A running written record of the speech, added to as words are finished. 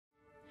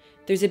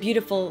There's a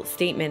beautiful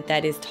statement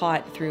that is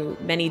taught through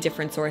many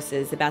different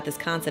sources about this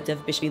concept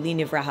of Bishvili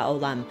nivra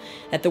ha'olam,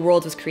 that the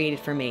world was created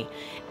for me.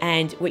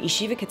 And what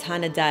Yeshiva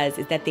Ketana does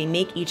is that they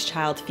make each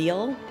child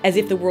feel as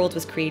if the world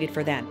was created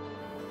for them.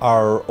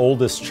 Our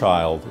oldest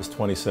child is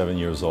 27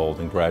 years old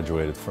and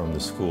graduated from the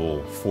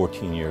school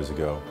 14 years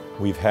ago.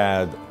 We've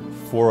had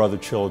 4 other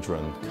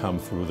children come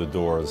through the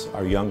doors,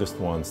 our youngest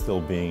one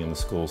still being in the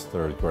school's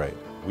 3rd grade.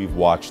 We've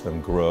watched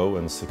them grow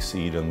and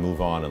succeed and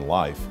move on in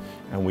life,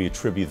 and we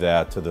attribute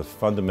that to the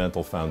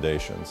fundamental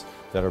foundations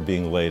that are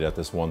being laid at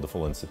this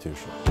wonderful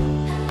institution.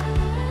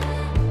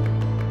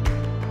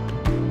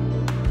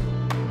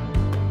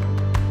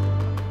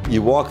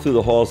 You walk through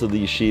the halls of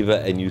the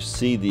yeshiva and you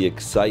see the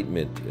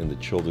excitement in the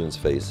children's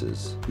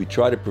faces. We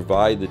try to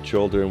provide the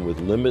children with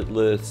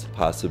limitless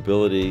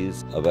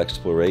possibilities of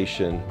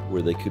exploration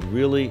where they could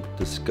really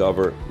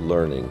discover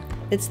learning.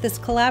 It's this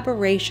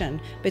collaboration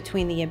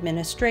between the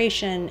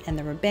administration and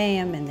the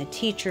rebbeim and the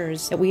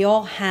teachers that we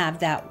all have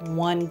that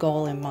one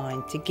goal in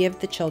mind, to give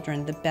the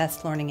children the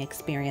best learning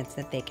experience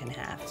that they can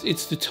have.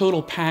 It's the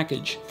total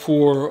package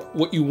for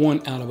what you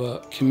want out of a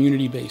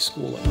community-based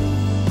school.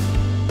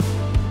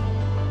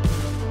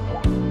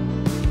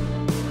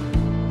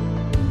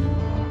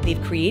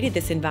 They've created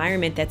this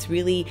environment that's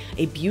really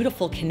a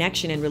beautiful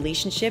connection and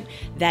relationship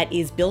that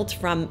is built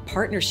from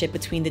partnership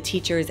between the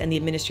teachers and the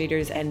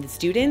administrators and the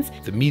students.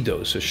 The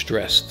midos are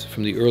stressed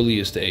from the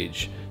earliest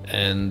age,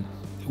 and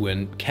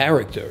when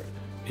character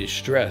is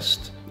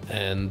stressed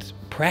and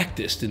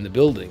practiced in the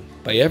building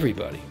by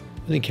everybody,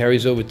 and then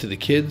carries over to the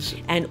kids.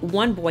 And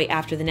one boy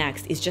after the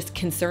next is just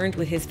concerned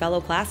with his fellow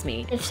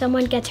classmate. If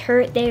someone gets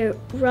hurt, they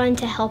run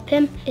to help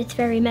him. It's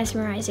very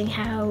mesmerizing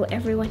how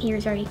everyone here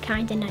is very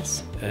kind and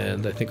nice.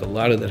 And I think a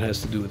lot of that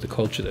has to do with the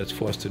culture that's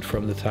fostered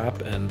from the top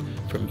and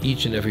from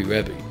each and every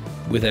Rebbe,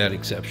 without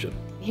exception.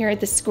 Here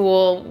at the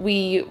school,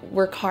 we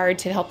work hard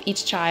to help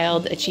each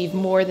child achieve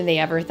more than they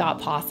ever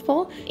thought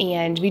possible.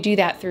 And we do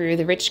that through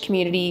the rich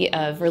community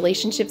of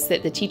relationships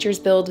that the teachers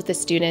build with the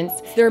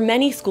students. There are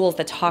many schools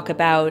that talk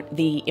about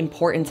the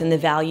importance and the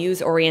values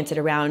oriented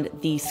around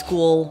the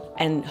school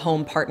and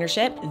home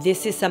partnership.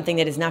 This is something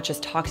that is not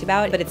just talked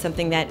about, but it's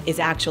something that is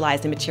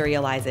actualized and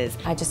materializes.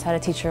 I just had a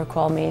teacher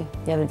call me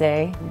the other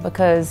day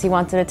because he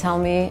wanted to tell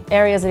me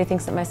areas that he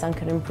thinks that my son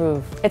could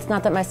improve. It's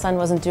not that my son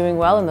wasn't doing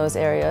well in those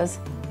areas,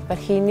 but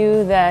he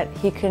knew that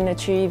he can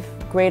achieve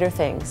greater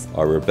things.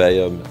 Our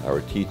rebbeim, our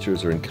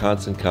teachers are in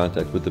constant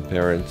contact with the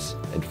parents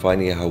and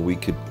finding out how we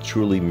could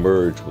truly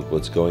merge with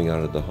what's going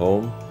on at the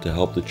home to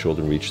help the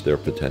children reach their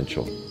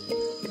potential.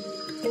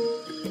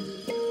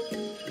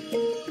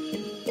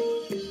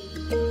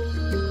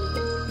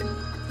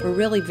 We're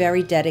really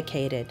very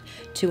dedicated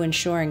to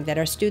ensuring that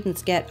our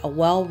students get a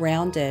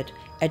well-rounded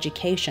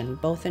education,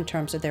 both in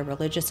terms of their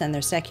religious and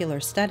their secular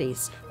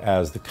studies.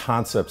 As the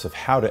concepts of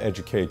how to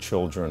educate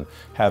children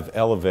have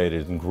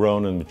elevated and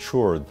grown and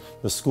matured,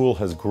 the school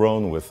has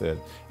grown with it,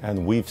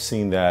 and we've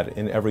seen that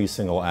in every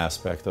single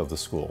aspect of the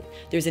school.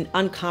 There's an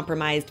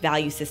uncompromised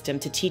value system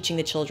to teaching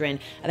the children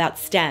about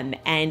STEM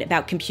and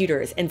about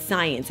computers and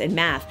science and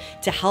math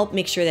to help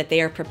make sure that they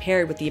are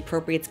prepared with the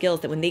appropriate skills,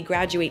 that when they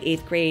graduate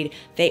 8th grade,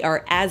 they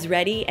are as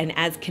ready and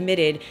as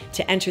committed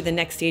to enter the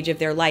next stage of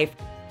their life.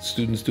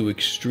 Students do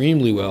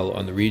extremely well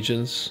on the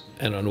regions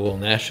and on all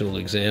national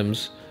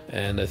exams,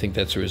 and I think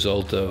that's a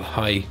result of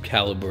high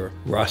caliber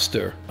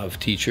roster of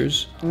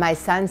teachers. My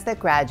sons that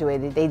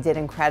graduated, they did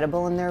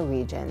incredible in their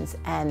regions,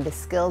 and the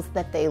skills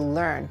that they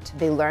learned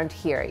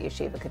here at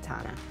Yeshiva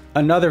Ketana.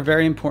 Another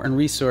very important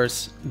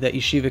resource that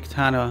Yeshiva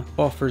Ketana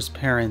offers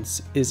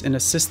parents is in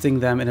assisting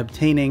them in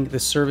obtaining the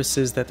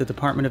services that the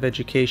Department of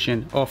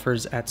Education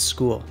offers at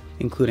school,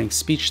 including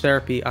speech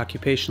therapy,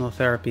 occupational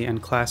therapy, and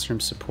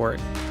classroom support.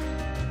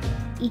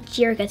 Each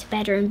year gets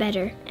better and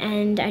better,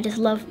 and I just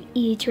love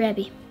each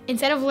Rebbe.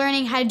 Instead of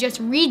learning how to just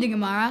read the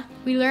Gemara,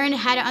 we learn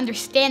how to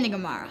understand the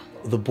Gemara.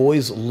 The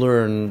boys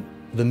learn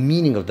the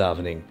meaning of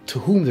davening, to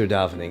whom they're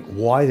davening,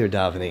 why they're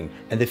davening,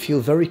 and they feel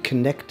very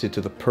connected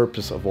to the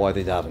purpose of why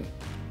they daven.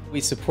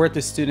 We support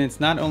the students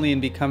not only in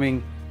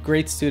becoming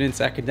great students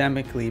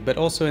academically, but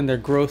also in their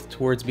growth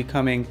towards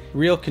becoming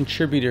real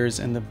contributors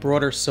in the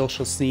broader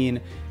social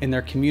scene, in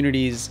their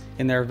communities,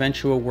 in their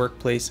eventual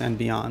workplace and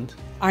beyond.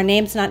 Our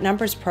Names Not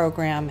Numbers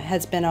program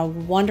has been a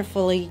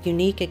wonderfully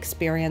unique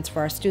experience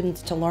for our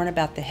students to learn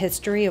about the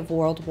history of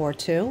World War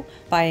II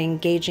by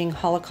engaging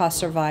Holocaust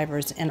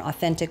survivors in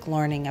authentic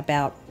learning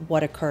about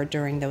what occurred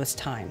during those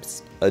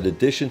times. In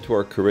addition to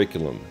our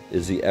curriculum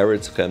is the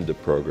Eretz Chemda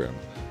program,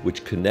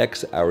 which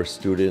connects our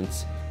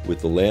students with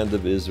the land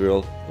of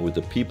Israel and with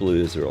the people of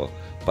Israel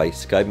by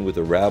Skyping with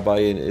a rabbi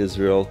in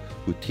Israel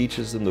who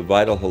teaches them the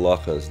vital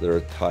halachas that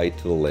are tied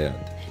to the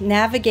land.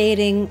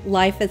 Navigating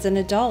life as an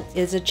adult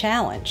is a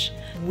challenge.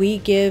 We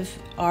give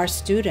our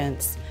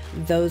students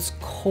those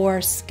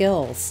core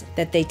skills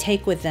that they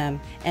take with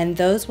them, and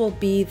those will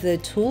be the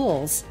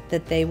tools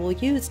that they will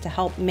use to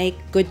help make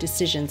good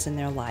decisions in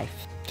their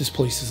life. This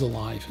place is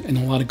alive, and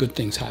a lot of good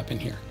things happen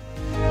here.